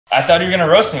I thought you were gonna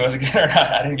roast me. Was it good or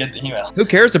not? I didn't get the email. Who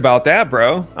cares about that,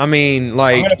 bro? I mean,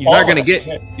 like, you're not gonna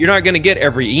get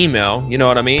every email. You know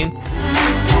what I mean?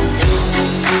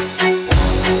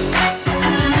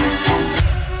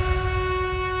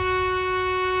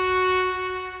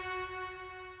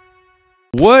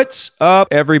 What's up,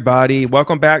 everybody?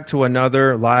 Welcome back to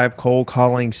another live cold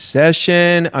calling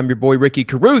session. I'm your boy, Ricky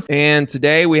Caruth, and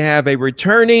today we have a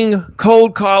returning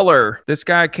cold caller. This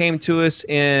guy came to us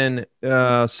in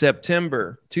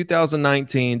September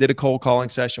 2019, did a cold calling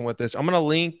session with us. I'm going to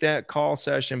link that call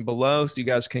session below so you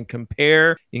guys can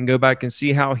compare. You can go back and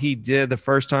see how he did the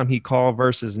first time he called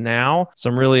versus now. So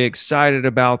I'm really excited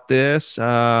about this.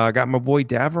 I got my boy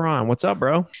Davron. What's up,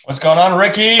 bro? What's going on,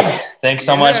 Ricky? Thanks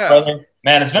so much, brother.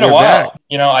 Man, it's been a while. Back.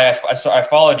 You know, I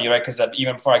followed you, right? Because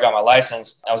even before I got my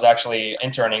license, I was actually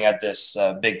interning at this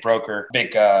big broker,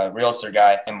 realtor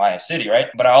guy in my city, right?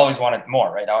 But I always wanted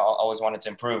more, right? I always wanted to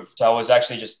improve. So I was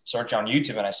actually just searching on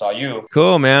YouTube and I saw you.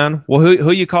 Cool, man. Well,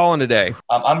 who you calling today?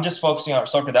 I'm just focusing on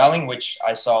social dialing, which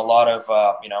I saw a lot of,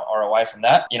 ROI from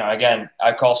that. You know, again,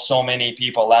 I called so many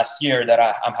people last year that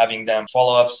I'm having them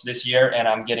follow-ups this year and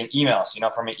I'm getting emails,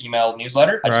 from an email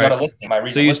newsletter. I just got a listing.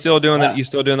 So you still doing that? You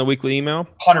still doing the weekly email?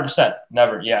 100%.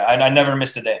 Never. Yeah. I never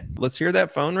missed a day. Let's hear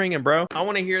that phone ringing, bro. I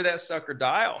want to hear that sucker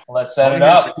dial. Let's set it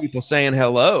up. People saying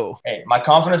hello. Hey, my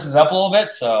confidence is up a little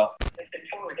bit, so.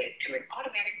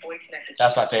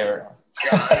 That's my favorite.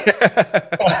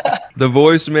 The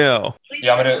voicemail. You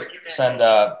want me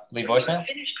to leave voicemail?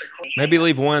 Maybe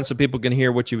leave one so people can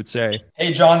hear what you would say.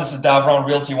 Hey, John, this is Davron,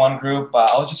 Realty One Group.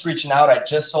 I was just reaching out. I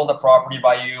just sold a property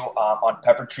by you on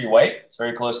Pepper Tree Way. It's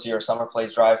very close to your Summer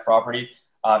Place Drive property.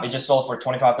 It just sold for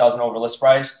 $25,000 over list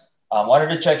price. Wanted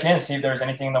to check in, see if there's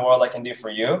anything in the world I can do for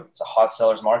you. It's a hot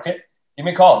seller's market. Give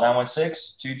me a call,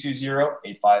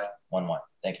 916-220-8511.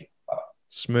 Thank you. Bye-bye.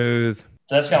 Smooth.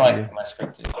 So that's kind of like my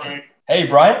script too. Hey,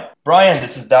 Brian. Brian,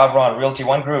 this is Davron, Realty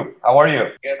One Group. How are you?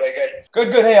 Good,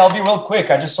 good. Good. Hey, I'll be real quick.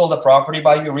 I just sold a property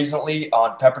by you recently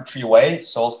on Pepper Tree Way.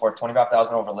 Sold for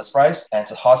 $25,000 over list price. And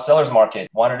it's a hot seller's market.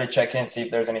 Wanted to check in, see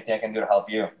if there's anything I can do to help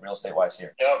you real estate-wise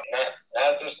here. No, not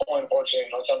at this point, unfortunately.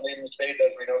 Once I'm leaving the state,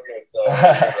 does me no good. So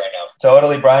right now.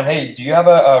 Totally, Brian. Hey, do you have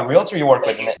a realtor you work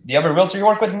with? Do you have a realtor you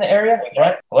work with in the area,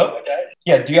 Brian? Hello?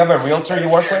 Yeah, do you have a realtor you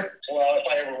work with? Well, if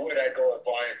I ever would, I'd go with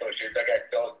Blind Associates. I got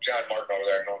John Martin over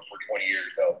there. I've known him for 20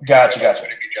 years. So Gotcha. It's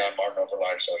going to be John Martin over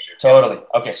Blind Associates. Totally.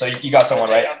 Okay, so you got someone,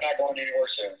 right? I'm not going anywhere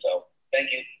soon, so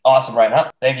thank you. Awesome, Brian. Huh?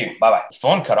 Thank you. Bye-bye. The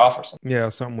phone cut off or something. Yeah,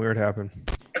 something weird happened.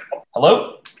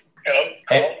 Hello? Hello?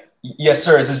 Hey, yes,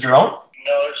 sir. Is this Jerome?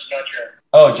 No, it's not Jerome.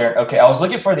 Oh, Jerome. Okay, I was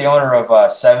looking for the owner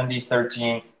of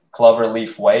 7013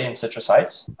 Cloverleaf Way in Citrus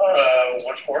Heights.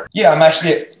 What for? Yeah, I'm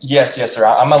actually, yes, sir.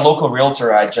 I'm a local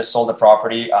realtor. I just sold a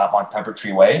property on Pepper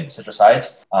Tree Way, Citrus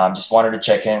Heights. Just wanted to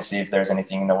check in, see if there's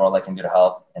anything in the world I can do to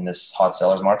help in this hot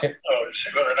seller's market. Oh, it's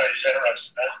a good and nice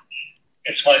interesting.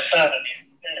 It's my son. I mean,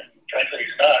 frankly,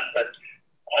 he's not, but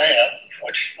I am.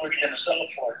 What are you going to sell it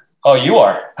for? Oh, you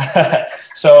are?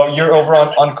 So you're over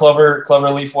on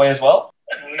Cloverleaf Way as well?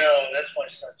 No, that's my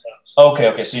son's house.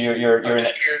 Okay. So you're in.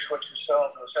 Here's what you're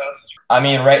selling those houses. I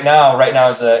mean, right now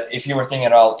is if you were thinking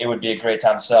at all, it would be a great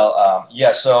time to sell.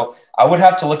 Yeah, so I would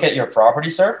have to look at your property,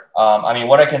 sir. I mean,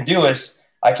 what I can do is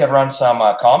I can run some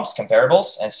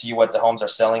comparables, and see what the homes are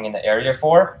selling in the area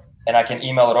for, and I can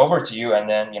email it over to you, and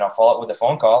then follow up with a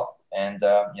phone call, and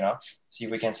see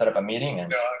if we can set up a meeting. And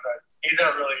no, he's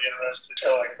not really interested in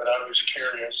selling, but I was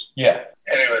curious. Yeah.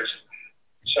 Anyways,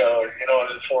 so is it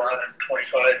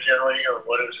 425 generally, or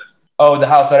what is it? Oh, the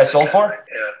house that I sold for?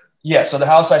 Yeah. Yeah, so the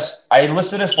house I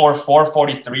listed it for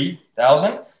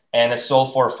 $443,000 and it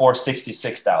sold for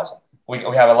 $466,000. We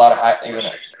have a lot of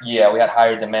we had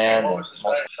higher demand. And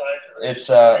it's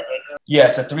a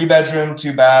 3-bedroom,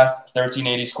 2-bath,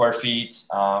 1,380 square feet,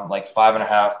 like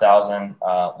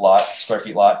 5,500 square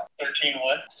feet lot. 13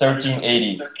 what?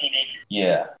 1,380. 1,380.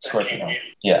 Yeah, square feet.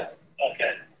 Yeah.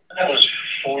 Okay, that was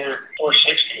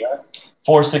 460, huh?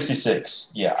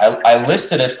 466. Yeah, I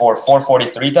listed it for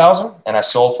 443,000 and I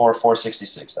sold for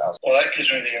 466,000. Well, that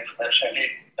gives me the information I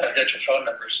need. I've got your phone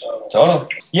number, so. Totally.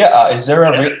 Yeah. Is there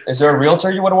a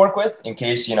realtor you would work with in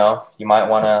case you might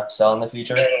want to sell in the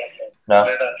future? No.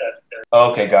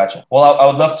 Okay, gotcha. Well, I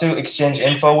would love to exchange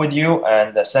info with you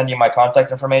and send you my contact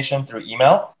information through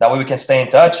email. That way we can stay in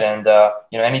touch, and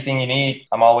anything you need,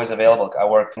 I'm always available. I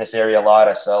work in this area a lot.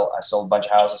 I sold a bunch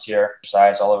of houses here,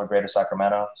 size all over Greater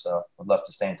Sacramento. So I'd love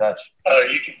to stay in touch.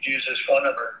 You can use this phone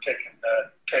number and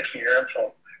text me your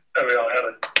info. That way I'll have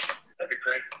it. That'd be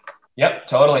great. Yep,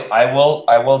 totally. I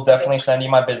will definitely send you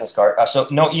my business card. So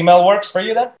no email works for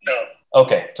you then? No.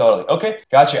 Okay, totally. Okay,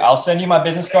 got you. I'll send you my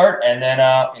business card and then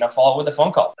follow up with a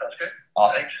phone call. Sounds good.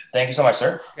 Awesome. Thanks. Thank you so much,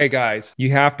 sir. Hey guys,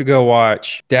 you have to go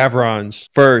watch Davron's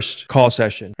first call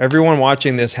session. Everyone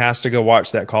watching this has to go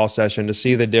watch that call session to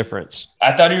see the difference.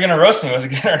 I thought you were gonna roast me. Was it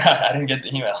good or not? I didn't get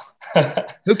the email.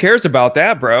 Who cares about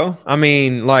that, bro? I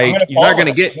mean, like you're not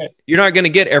gonna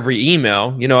get every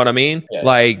email. You know what I mean? Yeah.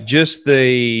 Like just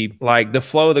the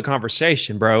flow of the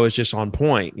conversation, bro, is just on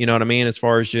point. You know what I mean? As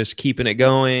far as just keeping it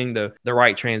going, the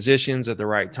right transitions at the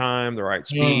right time, the right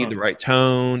speed, the right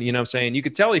tone. You know what I'm saying? You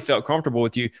could tell he felt comfortable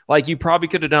with you. Like you probably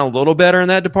could have done a little better in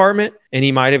that department, and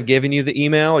he might have given you the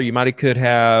email, or you might have could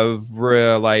have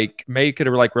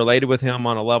related with him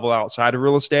on a level outside of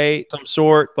real estate, some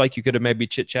sort. Like you could have maybe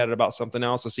chit chatted about something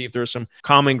else to see if there's some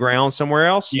common ground somewhere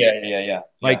else. Yeah.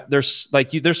 Like there's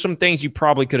some things you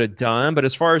probably could have done, but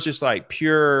as far as just like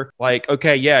pure, like,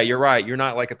 okay, yeah, you're right. You're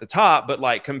not like at the top, but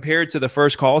like compared to the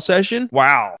first call session,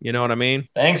 wow. You know what I mean?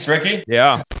 Thanks, Ricky.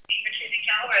 Yeah.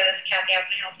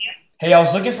 Hey, I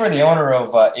was looking for the owner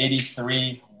of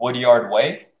 83 Woodyard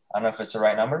Way. I don't know if it's the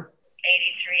right number.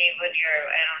 83 Woodyard,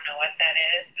 I don't know what that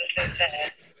is. This is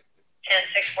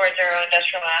 10640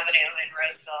 Industrial Avenue in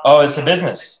Roseville. Oh, it's a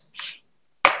business.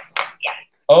 Yeah.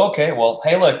 Oh, okay. Well,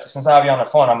 hey, look, since I have you on the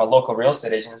phone, I'm a local real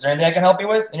estate agent. Is there anything I can help you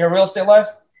with in your real estate life?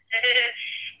 No,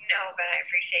 but I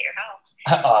appreciate your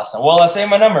help. Awesome. Well, I'll save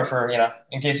my number for,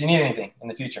 in case you need anything in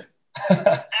the future. Okay.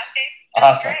 That's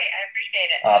Awesome. great. I appreciate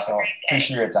it. Awesome. Have a great day.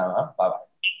 Appreciate your time, huh? Bye-bye.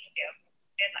 Thank you.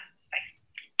 Good luck. Bye.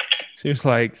 She was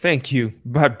like, thank you.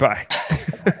 Bye-bye.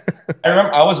 I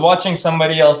remember I was watching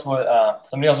somebody else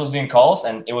was doing calls,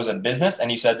 and it was a business,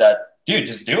 and he said that, dude,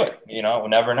 just do it. We'll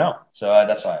never know. So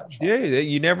that's why. Yeah,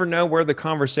 you never know where the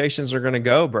conversations are going to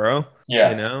go, bro.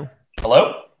 Yeah.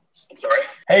 Hello? Sorry?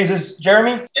 Hey, is this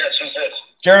Jeremy? Yes, who's this?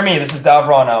 Jeremy, this is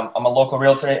Davron. I'm a local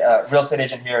real estate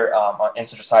agent here in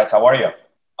Citrus Heights. How are you?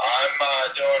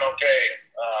 I'm doing okay.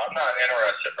 I'm not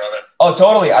interested, brother. Oh,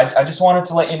 totally. I just wanted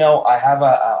to let you know I have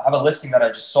a listing that I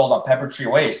just sold on Pepper Tree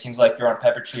Way. Seems like you're on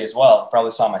Pepper Tree as well.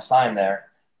 Probably saw my sign there.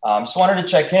 Just wanted to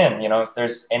check in. If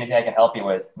there's anything I can help you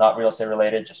with, not real estate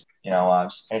related, just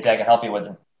just anything I can help you with.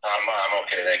 I'm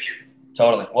okay, thank you.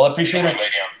 Totally. Well, I appreciate it. Okay,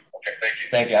 thank you.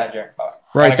 Thank you, Jeremy. Bye.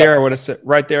 Right there, I would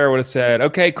have said,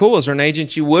 okay, cool. Is there an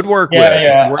agent you would work with?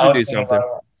 Yeah. We're going to do something.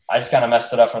 I just kind of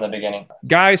messed it up from the beginning.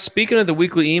 Guys, speaking of the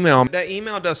weekly email, that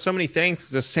email does so many things.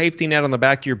 It's a safety net on the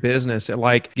back of your business.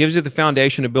 It gives you the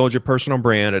foundation to build your personal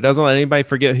brand. It doesn't let anybody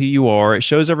forget who you are. It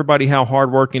shows everybody how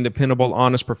hardworking, dependable,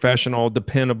 honest, professional,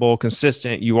 dependable,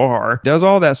 consistent you are. It does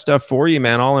all that stuff for you,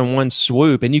 man, all in one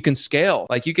swoop. And you can scale.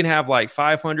 You can have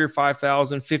 500,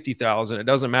 5,000, 50,000. It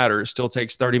doesn't matter. It still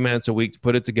takes 30 minutes a week to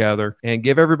put it together and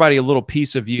give everybody a little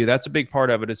piece of you. That's a big part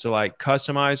of it, is to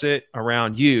customize it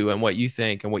around you and what you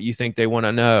think and what you think they want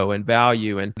to know and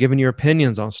value, and giving your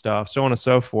opinions on stuff, so on and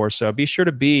so forth. So be sure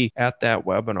to be at that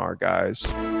webinar, guys.